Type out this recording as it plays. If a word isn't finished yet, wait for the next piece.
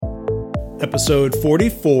Episode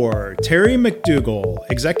 44, Terry McDougall,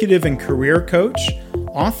 executive and career coach,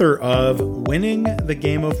 author of Winning the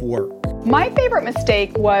Game of Work. My favorite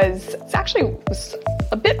mistake was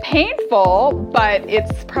a bit painful, but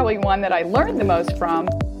it's probably one that I learned the most from.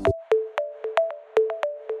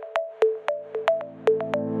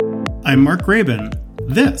 I'm Mark Graban.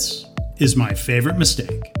 This is My Favorite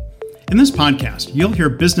Mistake. In this podcast, you'll hear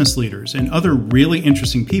business leaders and other really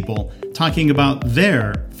interesting people talking about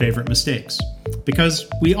their favorite mistakes. Because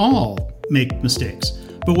we all make mistakes,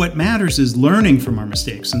 but what matters is learning from our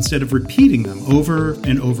mistakes instead of repeating them over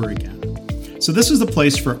and over again. So this is the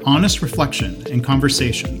place for honest reflection and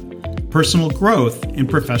conversation, personal growth, and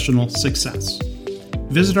professional success.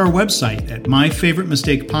 Visit our website at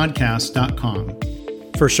myfavoritemistakepodcast.com.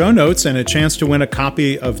 For show notes and a chance to win a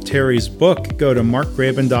copy of Terry's book, go to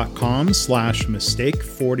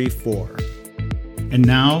markgraban.com/mistake44. And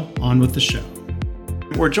now, on with the show.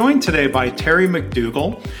 We're joined today by Terry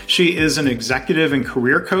McDougall. She is an executive and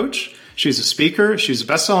career coach. She's a speaker. She's a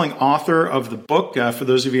best-selling author of the book. For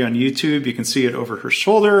those of you on YouTube, you can see it over her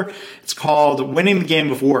shoulder. It's called Winning the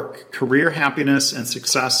Game of Work, Career Happiness and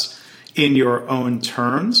Success in Your Own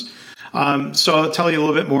Terms. So I'll tell you a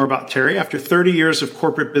little bit more about Terry. After 30 years of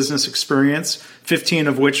corporate business experience, 15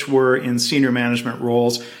 of which were in senior management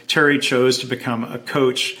roles, Terry chose to become a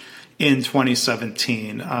coach in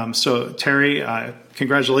 2017. So Terry,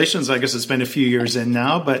 congratulations. I guess it's been a few years in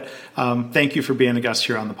now, but thank you for being a guest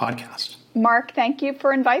here on the podcast. Mark, thank you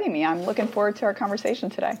for inviting me. I'm looking forward to our conversation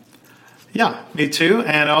today. Yeah, me too.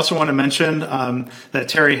 And I also want to mention that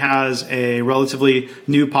Terry has a relatively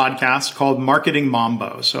new podcast called Marketing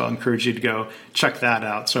Mambo. So I encourage you to go check that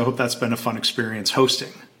out. So I hope that's been a fun experience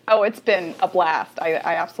hosting. Oh, it's been a blast. I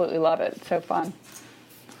absolutely love it. It's so fun.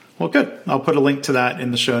 Well, good. I'll put a link to that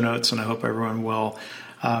in the show notes, and I hope everyone will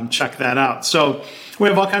check that out. So we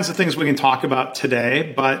have all kinds of things we can talk about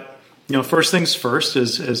today, but first things first,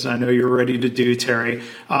 as I know you're ready to do, Terry,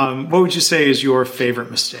 what would you say is your favorite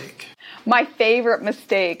mistake? My favorite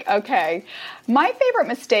mistake. Okay. My favorite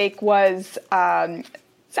mistake was,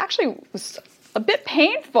 was a bit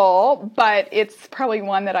painful, but it's probably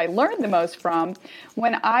one that I learned the most from.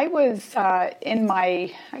 When I was in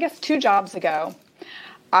my, 2 jobs ago,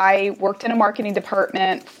 I worked in a marketing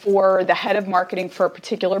department for the head of marketing for a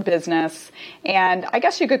particular business. And I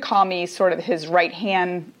guess you could call me sort of his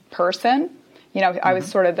right-hand person. I was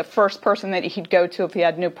sort of the first person that he'd go to if he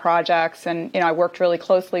had new projects, and, I worked really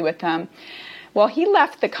closely with him. Well, he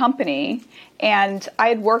left the company, and I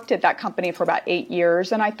had worked at that company for about 8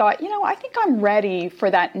 years, and I thought, I think I'm ready for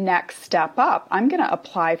that next step up. I'm going to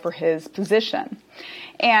apply for his position.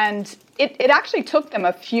 And it actually took them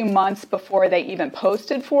a few months before they even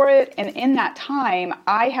posted for it, and in that time,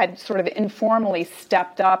 I had sort of informally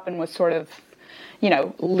stepped up and was sort of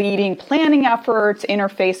leading planning efforts,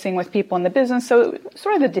 interfacing with people in the business, so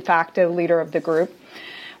sort of the de facto leader of the group.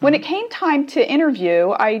 When it came time to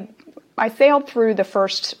interview, I sailed through the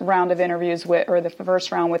first round of interviews with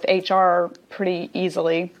HR pretty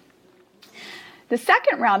easily. The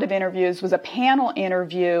second round of interviews was a panel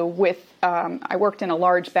interview with, I worked in a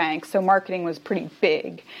large bank, so marketing was pretty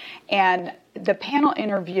big. And the panel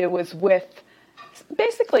interview was with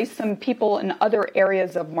basically some people in other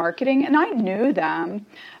areas of marketing, and I knew them,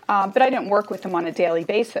 but I didn't work with them on a daily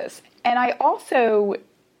basis. And I also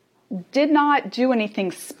did not do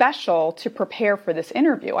anything special to prepare for this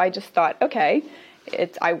interview. I just thought, okay,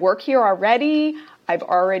 I work here already. I've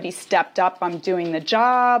already stepped up. I'm doing the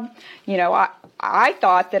job. I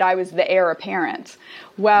thought that I was the heir apparent.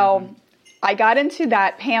 Well, I got into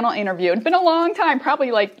that panel interview. It'd been a long time, probably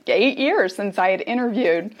like 8 years since I had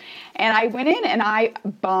interviewed. And I went in and I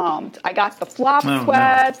bombed. I got the flop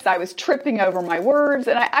sweats. No. I was tripping over my words.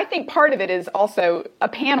 And I think part of it is also a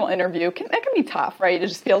panel interview. That can be tough, right? It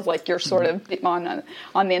just feels like you're sort of on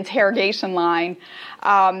the interrogation line.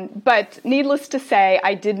 But needless to say,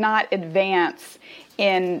 I did not advance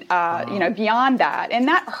in, beyond that. And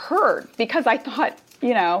that hurt because I thought,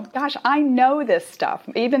 gosh, I know this stuff.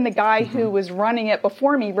 Even the guy who was running it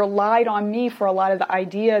before me relied on me for a lot of the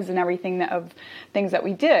ideas and everything of things that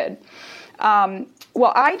we did.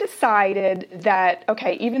 Well, I decided that,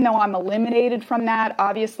 okay, even though I'm eliminated from that,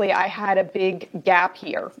 obviously I had a big gap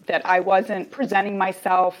here, that I wasn't presenting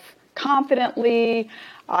myself confidently.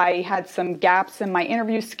 I had some gaps in my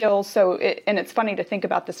interview skills. And it's funny to think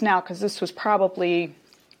about this now because this was probably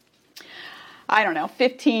I don't know,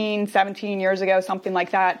 15, 17 years ago, something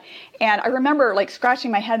like that. And I remember like scratching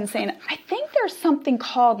my head and saying, I think there's something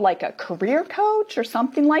called like a career coach or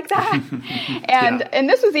something like that. And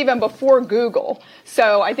this was even before Google.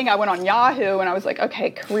 So I think I went on Yahoo and I was like,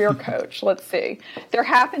 okay, career coach, let's see. There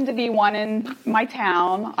happened to be one in my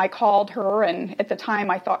town. I called her, and at the time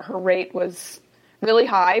I thought her rate was really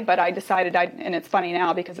high, but I decided and it's funny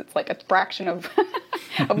now because it's like a fraction of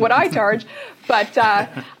of what I charge. But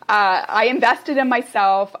I invested in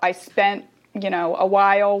myself. I spent, a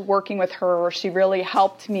while working with her. She really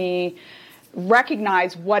helped me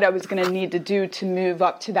recognize what I was going to need to do to move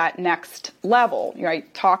up to that next level.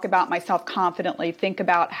 Right? Talk about myself confidently, think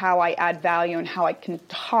about how I add value and how I can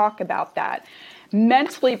talk about that.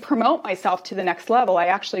 Mentally promote myself to the next level. I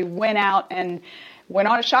actually went out and went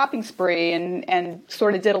on a shopping spree and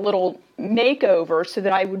sort of did a little makeover so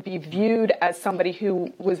that I would be viewed as somebody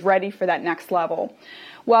who was ready for that next level.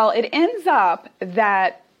 Well, it ends up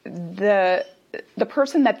that the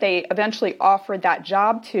person that they eventually offered that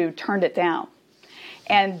job to turned it down.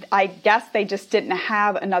 And I guess they just didn't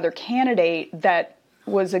have another candidate that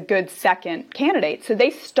was a good second candidate. So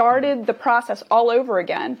they started the process all over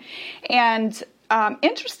again. And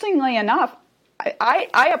interestingly enough,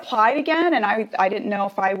 I applied again, and I didn't know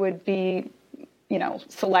if I would be,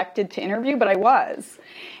 selected to interview, but I was.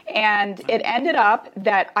 And it ended up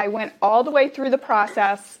that I went all the way through the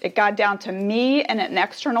process. It got down to me and an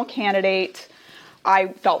external candidate. I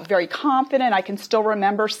felt very confident. I can still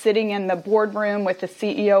remember sitting in the boardroom with the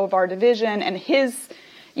CEO of our division and his,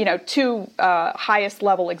 two highest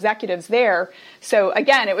level executives there. So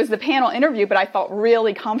again, it was the panel interview, but I felt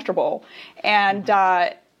really comfortable. And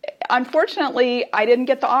unfortunately, I didn't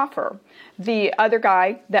get the offer. The other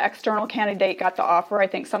guy, the external candidate, got the offer. I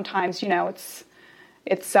think sometimes, they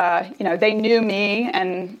knew me,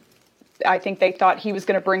 and I think they thought he was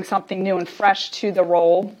going to bring something new and fresh to the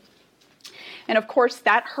role. And of course,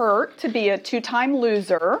 that hurt to be a two-time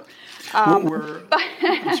loser. I'm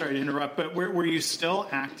sorry to interrupt, but were you still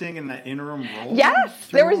acting in that interim role? Yes,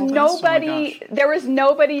 there was nobody. There was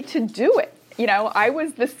nobody to do it. I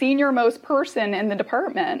was the senior most person in the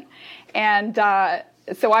department, and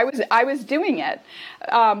so I was doing it.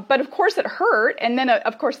 But of course, it hurt. And then,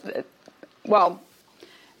 of course, the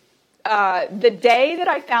day that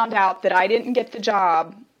I found out that I didn't get the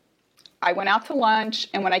job, I went out to lunch,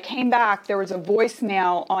 and when I came back, there was a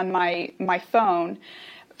voicemail on my phone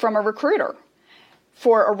from a recruiter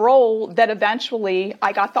for a role that eventually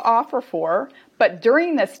I got the offer for. But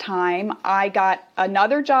during this time, I got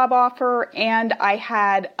another job offer, and I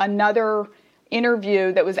had another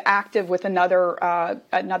interview that was active with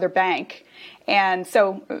another bank. And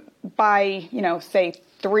so by, say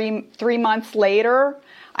 3 months later,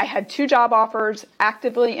 I had two job offers,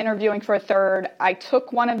 actively interviewing for a third. I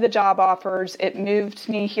took one of the job offers. It moved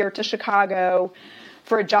me here to Chicago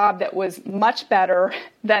for a job that was much better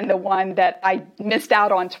than the one that I missed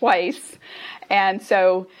out on twice. And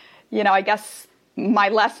so, I guess my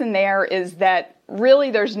lesson there is that really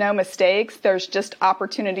there's no mistakes. There's just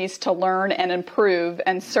opportunities to learn and improve.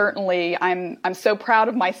 And certainly I'm so proud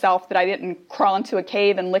of myself that I didn't crawl into a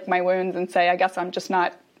cave and lick my wounds and say, I guess I'm just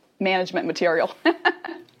not management material.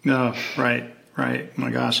 No, right. Oh my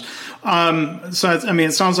gosh. So,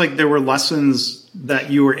 it sounds like there were lessons that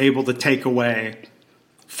you were able to take away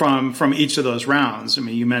from each of those rounds.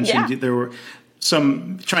 You mentioned there were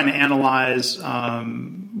some trying to analyze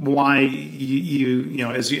why you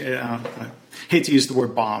I hate to use the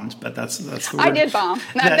word bombed, but that's the word. I did bomb.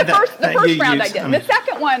 The first round used, I did. The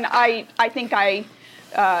second one, I think I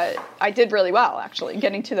did really well, actually.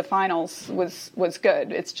 Getting to the finals was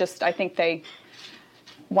good. It's just I think they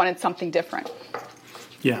wanted something different.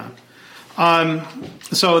 Yeah.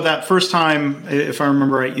 So that first time, if I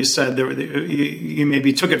remember right, you said you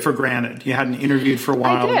maybe took it for granted. You hadn't interviewed for a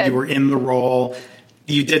while. I did. You were in the role.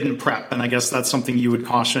 You didn't prep, and I guess that's something you would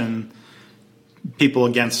caution people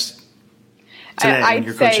against today when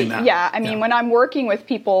you're coaching that. Yeah. When I'm working with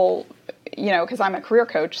people, because I'm a career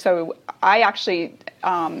coach, so I actually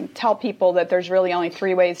tell people that there's really only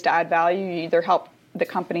three ways to add value. You either help the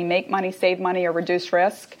company make money, save money, or reduce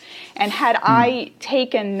risk. And had I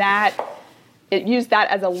taken that, used that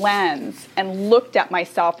as a lens and looked at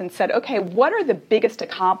myself and said, okay, what are the biggest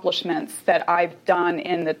accomplishments that I've done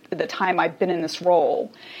in the time I've been in this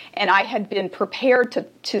role? And I had been prepared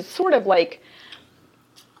to sort of like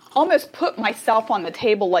almost put myself on the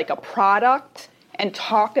table like a product and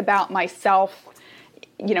talk about myself,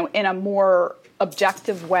 in a more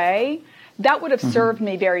objective way. That would have served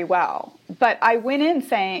me very well. But I went in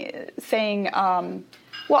saying,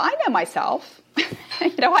 well, I know myself.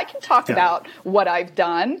 I can talk about what I've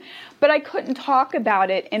done, but I couldn't talk about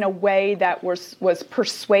it in a way that was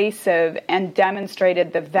persuasive and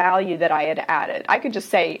demonstrated the value that I had added. I could just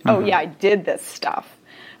say, oh, yeah, I did this stuff.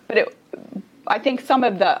 But I think some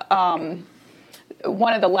of the,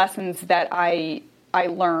 one of the lessons that I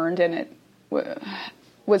learned, and it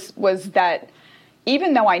was that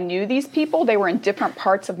even though I knew these people, they were in different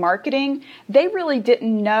parts of marketing, they really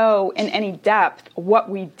didn't know in any depth what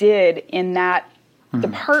we did in that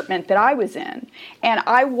department that I was in. And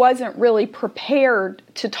I wasn't really prepared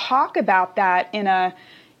to talk about that in a,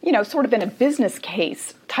 sort of in a business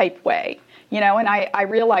case type way. And I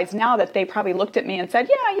realize now that they probably looked at me and said,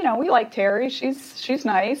 yeah, we like Terry. She's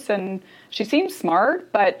nice and she seems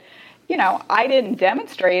smart, but I didn't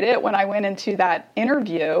demonstrate it when I went into that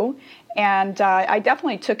interview. And I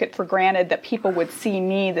definitely took it for granted that people would see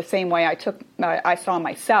me the same way I saw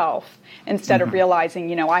myself, instead of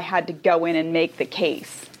realizing, I had to go in and make the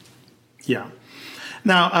case. Yeah.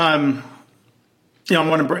 Now, I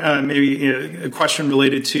want to maybe a question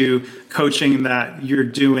related to coaching that you're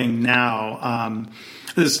doing now.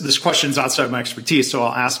 This question's outside my expertise, so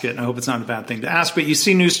I'll ask it, and I hope it's not a bad thing to ask. But you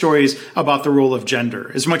see news stories about the role of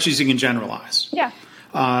gender, as much as you can generalize. Yeah.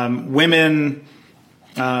 Women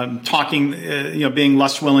talking, being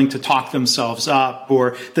less willing to talk themselves up,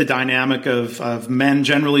 or the dynamic of men,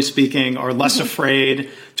 generally speaking, are less afraid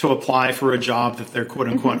to apply for a job that they're quote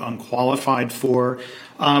unquote unqualified for.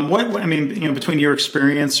 Between your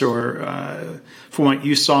experience or from what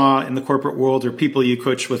you saw in the corporate world or people you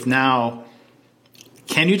coach with now,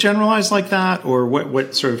 can you generalize like that, or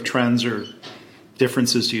what sort of trends or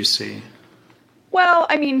differences do you see? Well,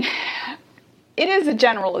 it is a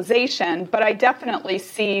generalization, but I definitely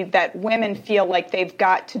see that women feel like they've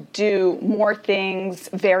got to do more things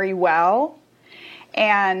very well.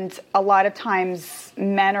 And a lot of times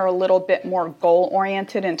men are a little bit more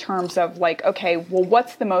goal-oriented in terms of like, okay, well,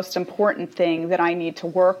 what's the most important thing that I need to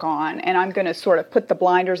work on? And I'm going to sort of put the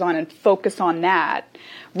blinders on and focus on that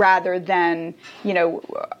rather than,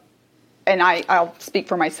 and I'll speak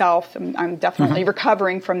for myself. I'm definitely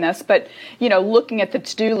recovering from this, but, looking at the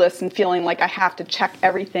to-do list and feeling like I have to check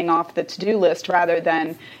everything off the to-do list rather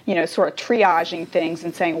than, sort of triaging things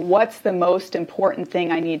and saying, what's the most important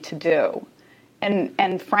thing I need to do?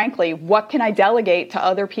 And frankly, what can I delegate to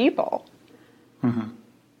other people?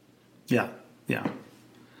 Yeah.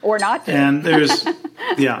 Or not do. And there's,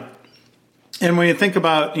 yeah. And when you think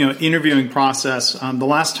about, interviewing process, the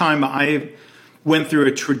last time I went through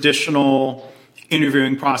a traditional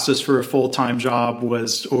interviewing process for a full-time job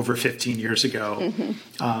was over 15 years ago,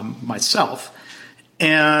 myself.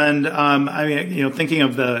 And, thinking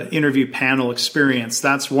of the interview panel experience,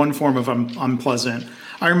 that's one form of unpleasant.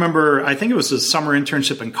 I remember, I think it was a summer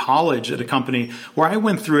internship in college at a company where I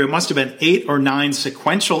went through, it must have been 8 or 9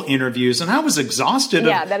 sequential interviews, and I was exhausted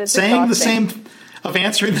of saying the same, of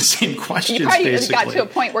answering the same questions, basically. You basically. Got to a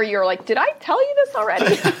point where you're like, did I tell you this already?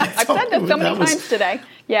 I've said this so many times today.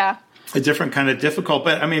 Yeah. A different kind of difficult,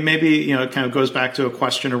 but maybe, it kind of goes back to a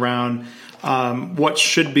question around what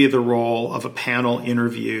should be the role of a panel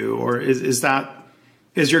interview, or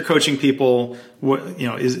is your coaching people,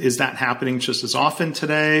 is that happening just as often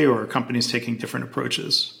today, or are companies taking different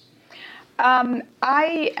approaches?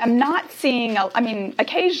 I am not seeing,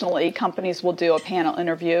 occasionally companies will do a panel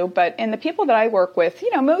interview, but in the people that I work with,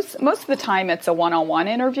 most of the time it's a one-on-one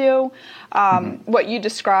interview. What you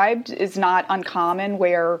described is not uncommon,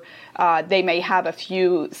 where they may have a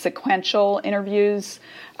few sequential interviews.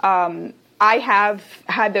 I have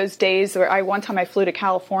had those days where one time I flew to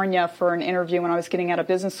California for an interview when I was getting out of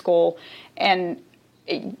business school, and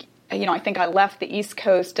I think I left the East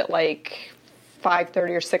Coast at like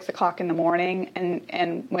 5:30 or 6 o'clock in the morning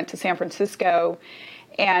and went to San Francisco,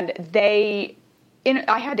 and I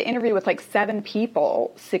had to interview with like 7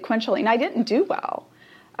 people sequentially, and I didn't do well,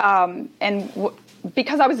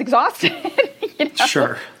 because I was exhausted.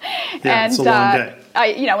 Sure. Yeah, it's a long day.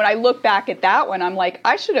 When I look back at that one, I'm like,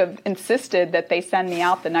 I should have insisted that they send me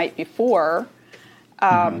out the night before,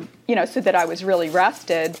 so that I was really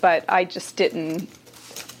rested, but I just didn't,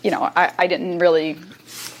 I didn't really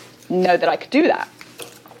know that I could do that.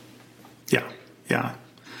 Yeah.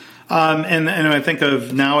 And I think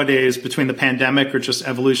of nowadays, between the pandemic or just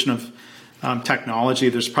evolution of technology,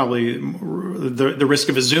 there's probably the risk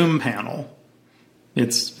of a Zoom panel.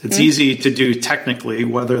 It's easy to do technically.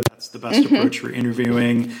 Whether that's the best approach for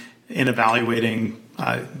interviewing and evaluating,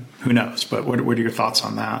 who knows? But what are your thoughts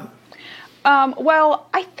on that? Well,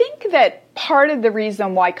 I think that part of the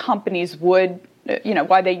reason why companies would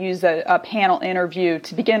why they use a panel interview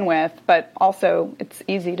to begin with, but also it's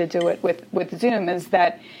easy to do it with Zoom, is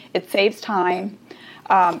that it saves time.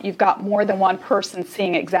 You've got more than one person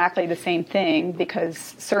seeing exactly the same thing,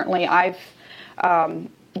 because certainly I've, I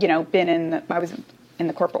was in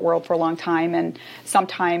the corporate world for a long time, and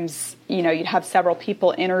sometimes, you'd have several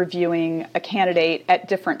people interviewing a candidate at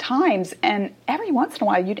different times, and every once in a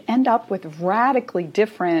while you'd end up with radically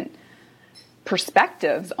different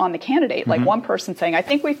perspectives on the candidate. Like one person saying, I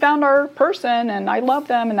think we found our person and I love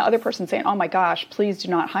them, and the other person saying, oh my gosh, please do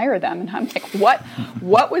not hire them. And I'm like,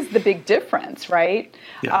 what was the big difference, right?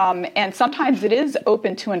 Yeah. And sometimes it is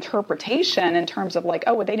open to interpretation in terms of like,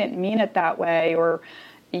 oh, well, they didn't mean it that way, or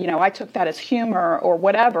I took that as humor or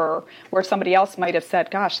whatever, where somebody else might have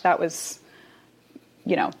said, gosh, that was,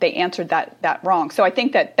 they answered that wrong. So I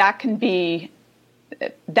think that can be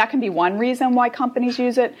one reason why companies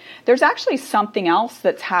use it. There's actually something else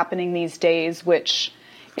that's happening these days, which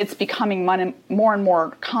it's becoming more and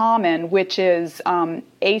more common, which is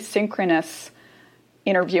asynchronous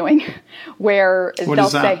interviewing, where they'll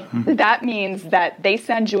say that means that they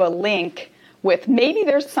send you a link with, maybe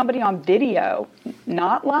there's somebody on video,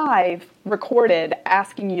 not live, recorded,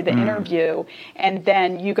 asking you the interview, and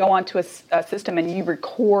then you go onto a system and you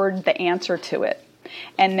record the answer to it.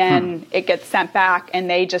 And then it gets sent back, and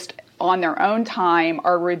they just, on their own time,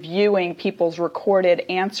 are reviewing people's recorded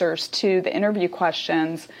answers to the interview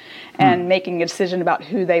questions and making a decision about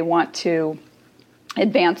who they want to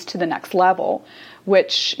advance to the next level,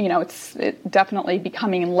 which, it's definitely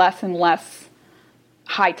becoming less and less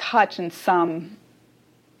high touch in some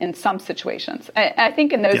situations. I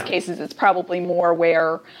think in those cases, it's probably more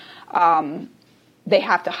where they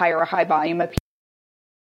have to hire a high volume of people.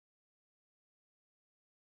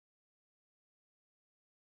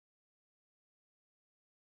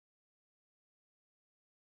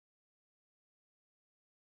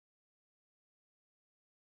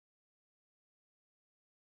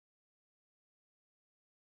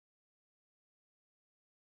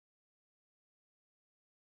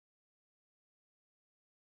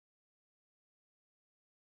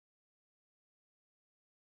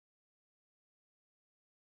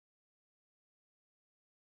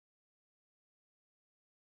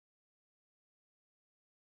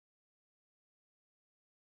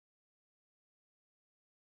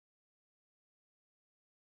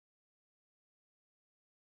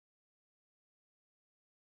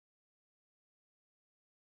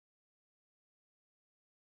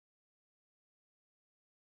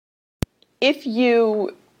 If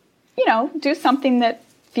you do something that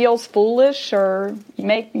feels foolish, or you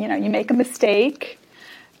make a mistake,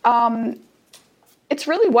 it's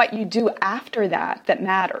really what you do after that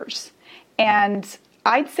matters. And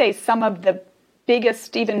I'd say some of the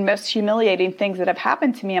biggest, even most humiliating things that have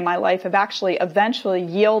happened to me in my life have actually eventually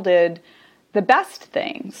yielded the best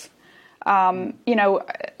things.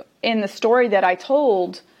 In the story that I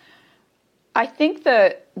told, I think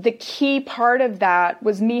the key part of that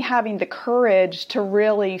was me having the courage to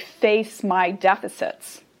really face my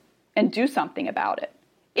deficits and do something about it.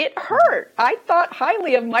 It hurt. I thought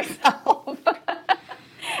highly of myself.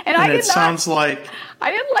 and I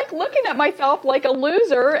didn't like looking at myself like a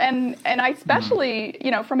loser, and I especially,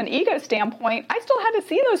 from an ego standpoint, I still had to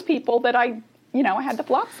see those people that I had the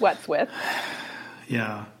flop sweats with.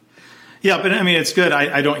 Yeah. Yeah, but I mean, it's good.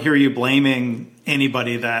 I don't hear you blaming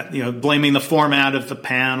anybody blaming the format of the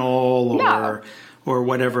panel or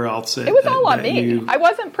whatever else. It was all on me. I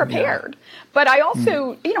wasn't prepared. Yeah. But I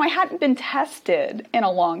also, I hadn't been tested in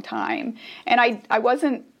a long time. And I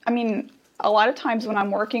wasn't, a lot of times when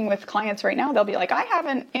I'm working with clients right now, they'll be like, I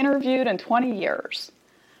haven't interviewed in 20 years,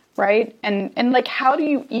 right? And like, how do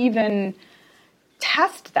you even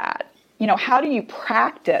test that? How do you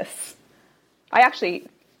practice? I actually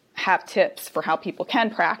have tips for how people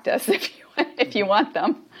can practice if you want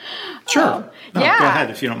them. Sure. Go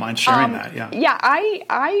ahead if you don't mind sharing that. Yeah. Yeah.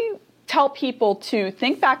 I tell people to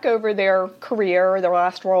think back over their career, their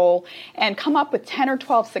last role, and come up with 10 or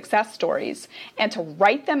 12 success stories and to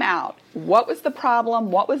write them out. What was the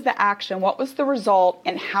problem? What was the action? What was the result?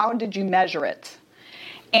 And how did you measure it?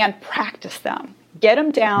 And practice them. Get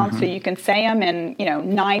them down so you can say them in,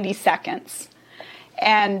 90 seconds.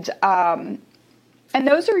 And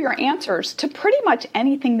those are your answers to pretty much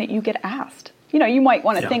anything that you get asked. You might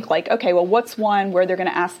want to think like, okay, well, what's one where they're going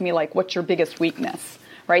to ask me like, what's your biggest weakness,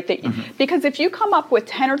 right? Because if you come up with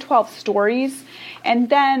 10 or 12 stories, and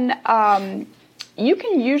then you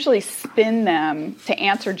can usually spin them to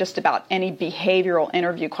answer just about any behavioral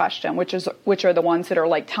interview question, which are the ones that are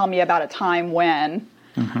like, tell me about a time when,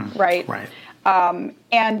 right? Right.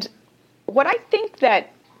 And what I think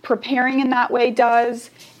that preparing in that way does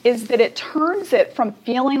is that it turns it from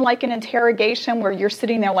feeling like an interrogation where you're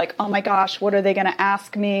sitting there like, oh my gosh, what are they going to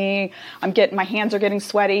ask me? My hands are getting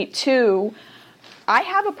sweaty, to I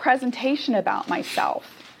have a presentation about myself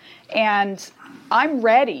and I'm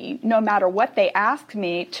ready, no matter what they ask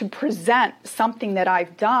me, to present something that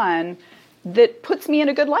I've done that puts me in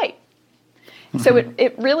a good light. Mm-hmm. So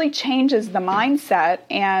it really changes the mindset,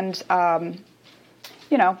 and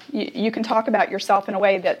you can talk about yourself in a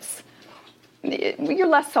way that's, you're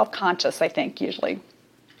less self-conscious, I think, usually.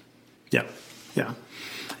 Yeah.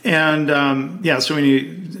 And so when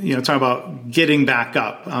you talk about getting back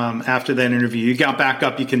up after that interview, you got back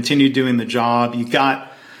up, you continued doing the job, you got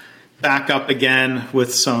back up again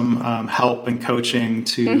with some help and coaching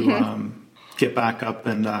to get back up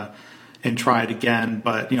and try it again.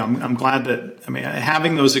 But I'm glad that,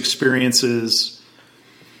 having those experiences,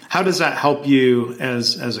 how does that help you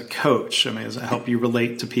as a coach? Does it help you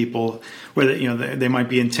relate to people where they might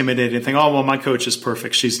be intimidated and think, oh well, my coach is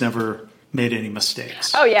perfect, she's never made any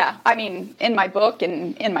mistakes? Oh yeah, in my book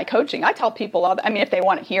and in my coaching, I tell people if they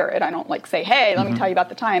want to hear it, I don't say, hey, let me tell you about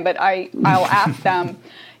the time, but I'll ask them,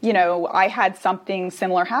 I had something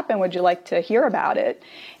similar happen, would you like to hear about it?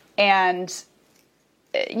 And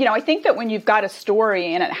I think that when you've got a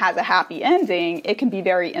story and it has a happy ending, it can be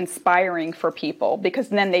very inspiring for people, because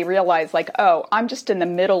then they realize oh, I'm just in the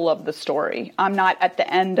middle of the story. I'm not at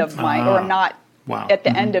the end of or I'm not at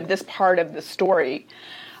the end of this part of the story.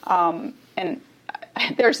 And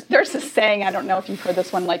there's this saying, I don't know if you've heard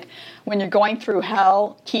this one, when you're going through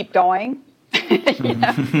hell, keep going.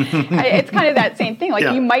 It's kind of that same thing.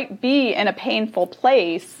 You might be in a painful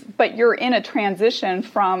place, but you're in a transition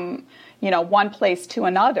from one place to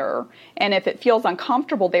another. And if it feels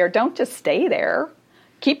uncomfortable there, don't just stay there.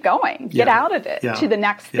 Keep going. Get out of it to the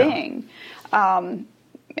next thing. And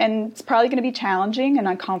it's probably going to be challenging and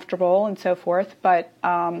uncomfortable and so forth. But,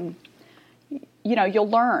 you'll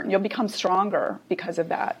learn. You'll become stronger because of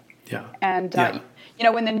that. Yeah. And,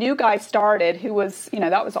 when the new guy started, who was,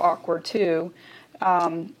 that was awkward too,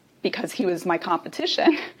 because he was my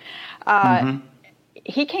competition.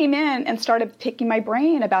 He came in and started picking my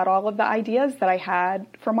brain about all of the ideas that I had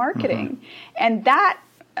for marketing. And that,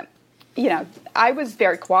 I was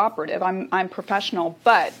very cooperative. I'm professional,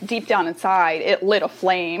 but deep down inside, it lit a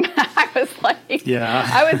flame. I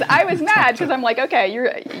was mad because I'm okay,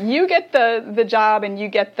 you get the job and you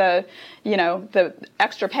get the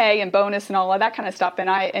extra pay and bonus and all of that kind of stuff,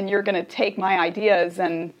 and you're going to take my ideas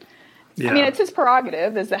and. Yeah. It's his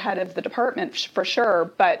prerogative as the head of the department for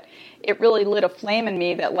sure, but it really lit a flame in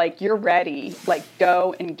me that you're ready,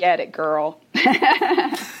 go and get it, girl. and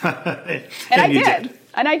I did.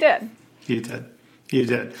 And I did. You did.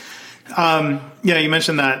 You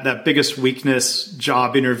mentioned that biggest weakness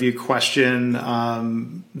job interview question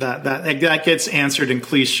that gets answered in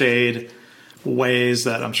cliched ways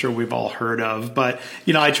that I'm sure we've all heard of. But,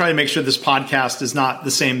 I try to make sure this podcast is not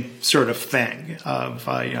the same sort of thing of,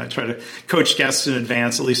 I try to coach guests in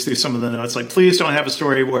advance, at least through some of the notes, please don't have a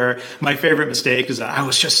story where my favorite mistake is that I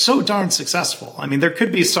was just so darn successful. There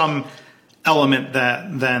could be some element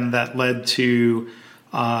that led to,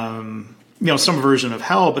 some version of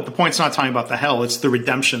hell, but the point's not talking about the hell. It's the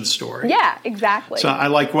redemption story. Yeah, exactly. So I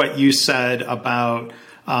like what you said about,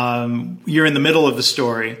 you're in the middle of the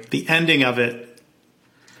story, the ending of it,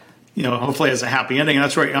 hopefully has a happy ending. And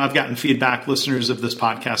that's where I've gotten feedback, listeners of this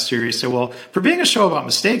podcast series say, well, for being a show about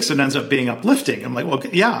mistakes, it ends up being uplifting. I'm well,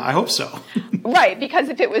 yeah, I hope so. Right. Because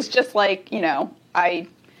if it was just I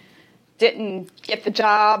didn't get the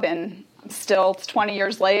job and still it's 20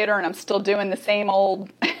 years later and I'm still doing the same old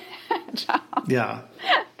job. Yeah.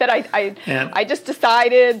 That I just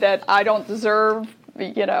decided that I don't deserve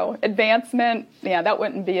advancement. Yeah, that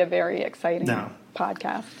wouldn't be a very exciting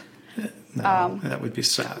podcast. No, that would be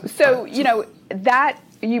sad. So, that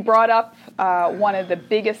you brought up one of the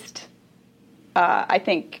biggest,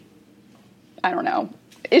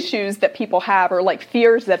 issues that people have, or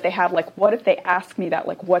fears that they have. What if they ask me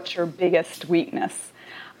that? What's your biggest weakness?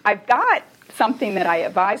 I've got something that I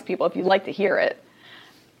advise people, if you'd like to hear it.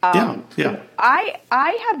 I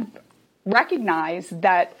have recognized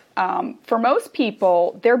that for most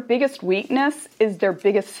people, their biggest weakness is their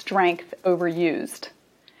biggest strength overused.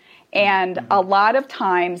 And a lot of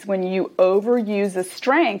times when you overuse a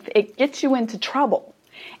strength, it gets you into trouble.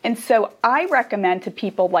 And so I recommend to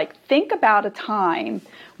people, think about a time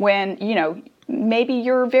when, maybe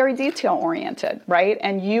you're very detail-oriented, right?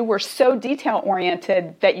 And you were so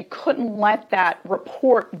detail-oriented that you couldn't let that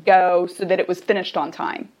report go so that it was finished on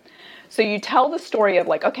time. So you tell the story of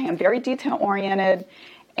okay, I'm very detail-oriented,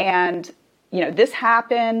 and, this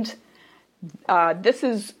happened. this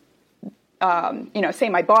is, say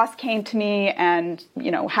my boss came to me and,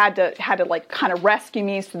 had to like kind of rescue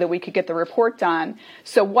me so that we could get the report done.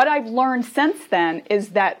 So what I've learned since then is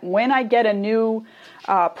that when I get a new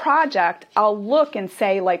project, I'll look and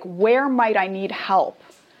say, like, where might I need help?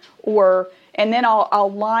 And then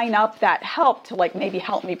I'll line up that help to like maybe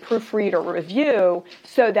help me proofread or review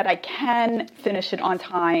so that I can finish it on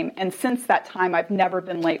time. And since that time, I've never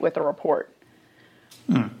been late with a report.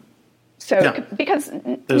 So, because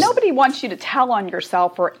nobody wants you to tell on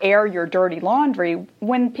yourself or air your dirty laundry.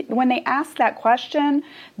 When they ask that question,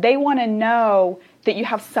 they want to know that you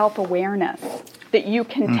have self-awareness, that you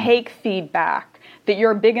can take feedback, that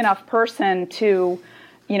you're a big enough person to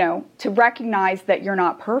recognize that you're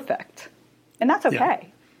not perfect. And that's okay. Yeah.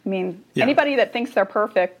 I mean, anybody that thinks they're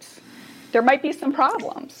perfect, there might be some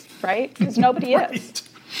problems, right? Because nobody is.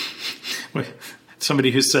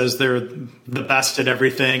 Somebody who says they're the best at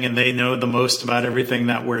everything and they know the most about everything,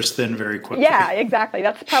 that wears thin very quickly. Yeah, exactly.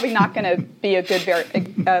 That's probably not going to be a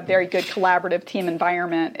very good collaborative team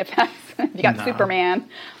environment if you got Superman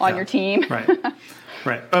on your team. Right.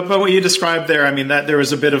 Right. But what you described there, I mean, that there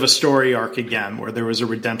was a bit of a story arc again, where there was a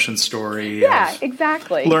redemption story. Yeah,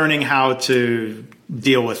 exactly. Learning how to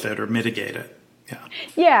deal with it or mitigate it. Yeah.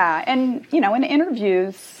 Yeah. And, in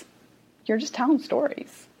interviews, you're just telling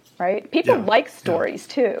stories, right? People like stories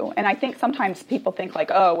too. And I think sometimes people think like,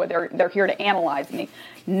 oh, well, they're here to analyze me.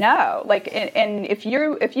 No. Like, and if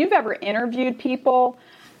you've ever interviewed people,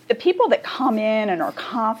 the people that come in and are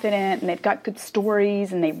confident and they've got good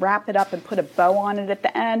stories and they wrap it up and put a bow on it at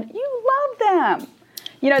the end, you love them.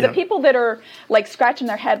 The people that are like scratching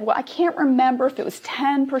their head, well, I can't remember if it was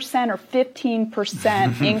 10% or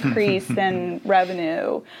 15% increase in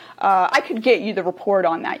revenue. I could get you the report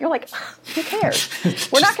on that. You're like, who cares?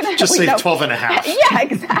 We're not going to just say 12 and a half. Yeah,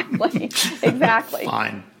 exactly. Exactly.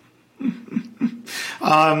 Fine.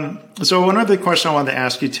 So one other question I wanted to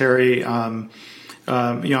ask you, Terry, on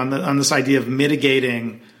this idea of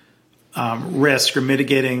mitigating risk or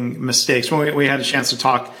mitigating mistakes. When we had a chance to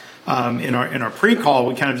talk in our pre-call,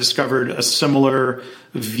 we kind of discovered a similar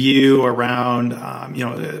view around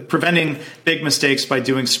preventing big mistakes by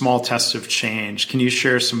doing small tests of change. Can you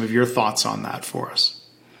share some of your thoughts on that for us?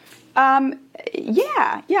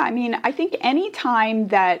 Yeah. I mean, I think any time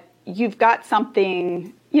that you've got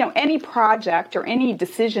something, any project or any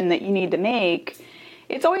decision that you need to make,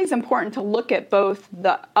 it's always important to look at both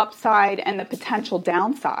the upside and the potential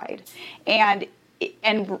downside, and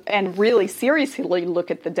really seriously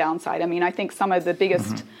look at the downside. I mean, I think some of the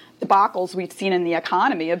biggest debacles we've seen in the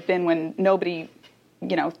economy have been when nobody,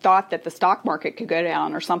 thought that the stock market could go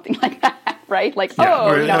down or something like that, right? Like,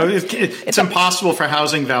 it's impossible for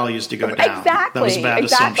housing values to go down. Exactly, that was a bad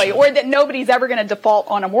assumption. Or that nobody's ever going to default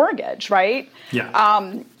on a mortgage, right?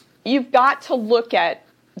 Yeah. You've got to look at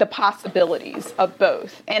the possibilities of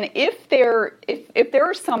both. And if there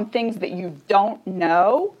are some things that you don't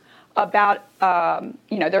know about,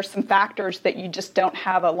 there's some factors that you just don't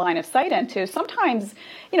have a line of sight into. Sometimes,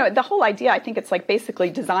 the whole idea, I think it's like basically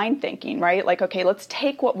design thinking, right? Like, okay, let's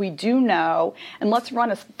take what we do know and let's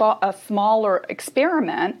run a smaller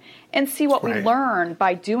experiment and see what we learn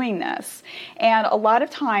by doing this. And a lot of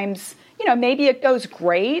times, maybe it goes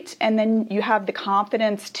great, and then you have the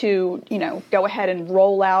confidence to, go ahead and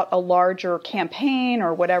roll out a larger campaign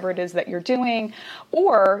or whatever it is that you're doing,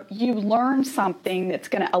 or you learn something that's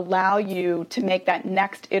going to allow you to make that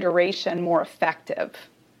next iteration more effective.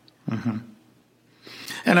 Mm-hmm.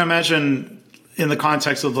 And I imagine in the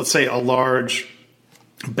context of, let's say, a large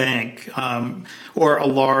bank or a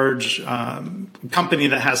large company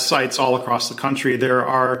that has sites all across the country, there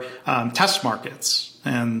are test markets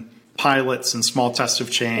and pilots and small tests of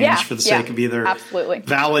change for the sake of either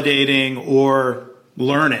validating or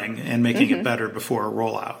learning and making it better before a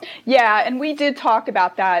rollout. Yeah, and we did talk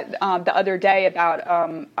about that the other day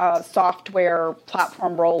about a software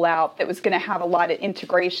platform rollout that was going to have a lot of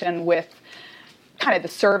integration with kind of the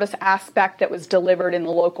service aspect that was delivered in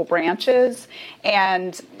the local branches.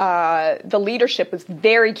 And the leadership was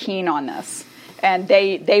very keen on this. And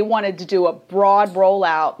they wanted to do a broad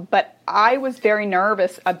rollout, but I was very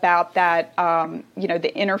nervous about that,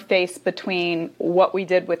 the interface between what we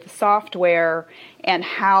did with the software and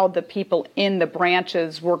how the people in the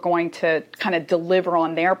branches were going to kind of deliver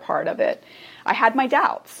on their part of it. I had my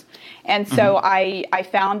doubts. And so I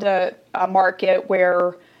found a market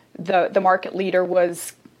where the market leader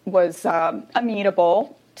was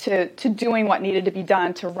amenable to doing what needed to be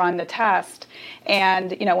done to run the test.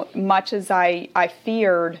 And, much as I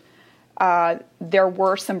feared, there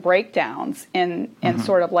were some breakdowns in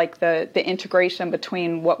sort of like the integration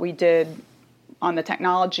between what we did on the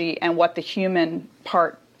technology and what the human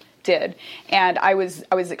part did. And I was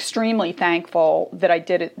extremely thankful that I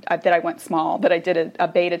did it, that I went small, that I did a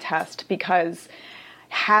beta test, because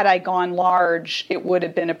had I gone large, it would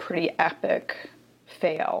have been a pretty epic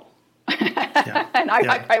fail. Yeah. And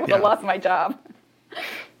I would have lost my job.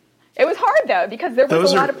 It was hard, though, because there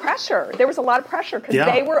was a lot of pressure. There was a lot of pressure because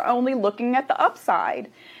they were only looking at the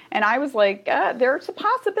upside. And I was like, there's a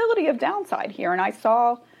possibility of downside here. And I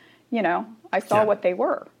saw what they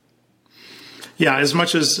were. Yeah, as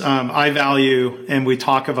much as I value, and we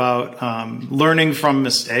talk about learning from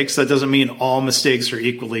mistakes, that doesn't mean all mistakes are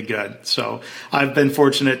equally good. So I've been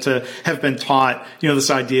fortunate to have been taught, this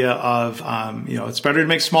idea of, it's better to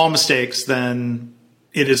make small mistakes than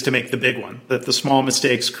it is to make the big one, that the small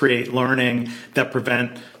mistakes create learning that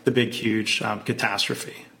prevent the big, huge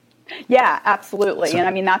catastrophe. Yeah, absolutely. So, and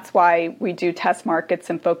I mean, that's why we do test markets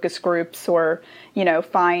and focus groups, or,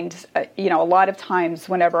 find, a lot of times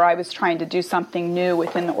whenever I was trying to do something new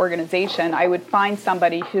within the organization, I would find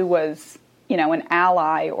somebody who was, an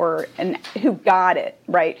ally who got it,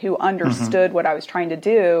 right, who understood what I was trying to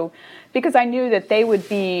do, because I knew that they would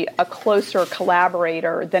be a closer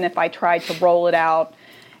collaborator than if I tried to roll it out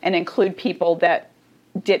and include people that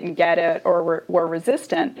didn't get it or were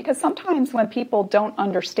resistant. Because sometimes when people don't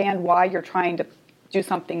understand why you're trying to do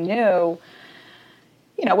something new,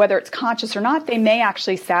 whether it's conscious or not, they may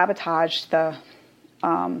actually sabotage the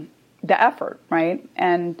effort, right?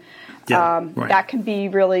 And that can be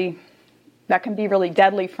really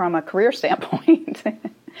deadly from a career standpoint.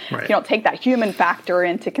 Right. You don't take that human factor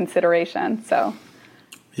into consideration. So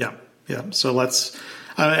yeah. So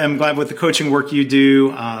I'm glad with the coaching work you do,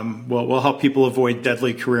 we'll help people avoid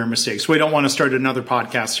deadly career mistakes. We don't want to start another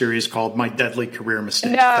podcast series called My Deadly Career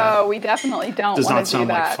Mistake. No, we definitely don't want to do that. Does not sound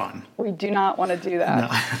like fun. We do not want to do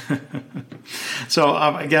that. No. So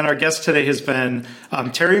again, our guest today has been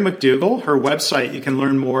Terry McDougall. Her website, you can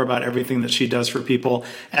learn more about everything that she does for people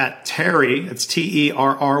at Terry, it's Terry,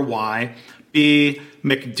 B.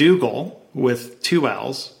 McDougall with 2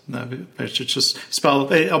 L's. I should just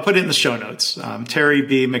spell it. I'll put it in the show notes.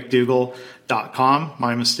 TerryBMcDougall.com.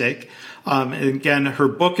 My mistake. Again, her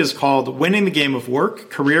book is called Winning the Game of Work,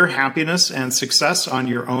 Career Happiness and Success on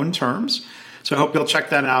Your Own Terms. So I hope you'll check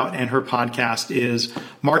that out. And her podcast is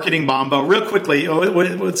Marketing Mambo. Real quickly,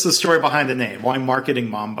 what's the story behind the name? Why Marketing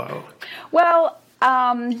Mambo? Well,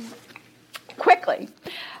 quickly.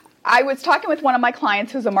 I was talking with one of my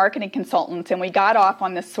clients who's a marketing consultant, and we got off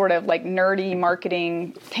on this sort of like nerdy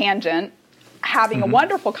marketing tangent, having a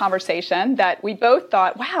wonderful conversation that we both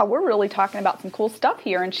thought, wow, we're really talking about some cool stuff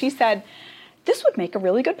here. And she said, this would make a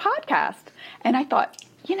really good podcast. And I thought,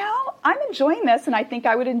 I'm enjoying this, and I think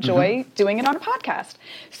I would enjoy doing it on a podcast.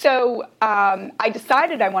 So I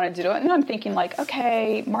decided I wanted to do it, and I'm thinking like,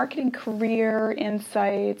 okay, marketing career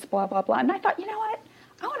insights, blah, blah, blah. And I thought, you know what?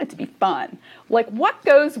 I want it to be fun. Like, what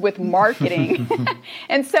goes with marketing?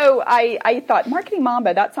 And so I thought, Marketing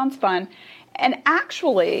Mambo, that sounds fun. And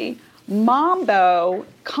actually, Mambo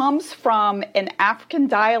comes from an African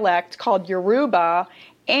dialect called Yoruba,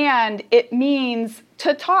 and it means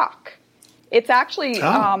to talk. It's actually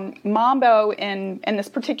Mambo in this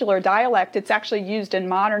particular dialect. It's actually used in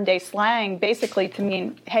modern day slang basically to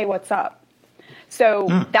mean, hey, what's up?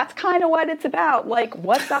 So that's kind of what it's about. Like,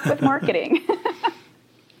 what's up with marketing?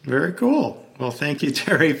 Very cool. Well, thank you,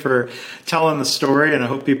 Terry, for telling the story, and I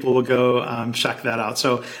hope people will go check that out.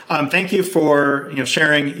 So thank you for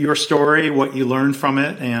sharing your story, what you learned from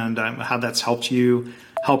it, and how that's helped you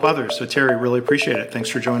help others. So, Terry, really appreciate it. Thanks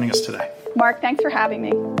for joining us today. Mark, thanks for having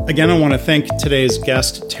me. Again, I want to thank today's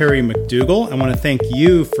guest, Terry McDougall. I want to thank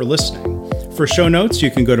you for listening. For show notes, you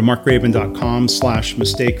can go to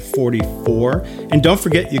markgraban.com/mistake44. And don't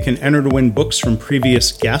forget, you can enter to win books from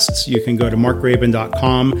previous guests. You can go to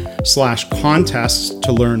markgraban.com/contests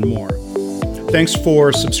to learn more. Thanks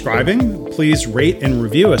for subscribing. Please rate and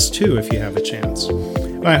review us too if you have a chance.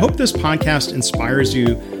 I hope this podcast inspires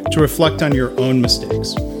you to reflect on your own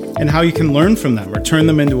mistakes and how you can learn from them or turn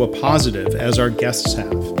them into a positive, as our guests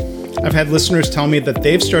have. I've had listeners tell me that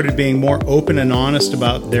they've started being more open and honest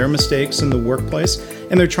about their mistakes in the workplace,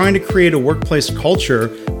 and they're trying to create a workplace culture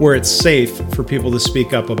where it's safe for people to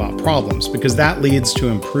speak up about problems, because that leads to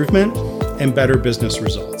improvement and better business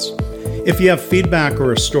results. If you have feedback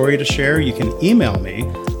or a story to share, you can email me,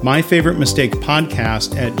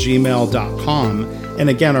 myfavoritemistakepodcast@gmail.com. And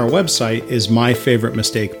again, our website is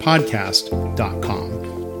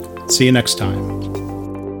myfavoritemistakepodcast.com. See you next time.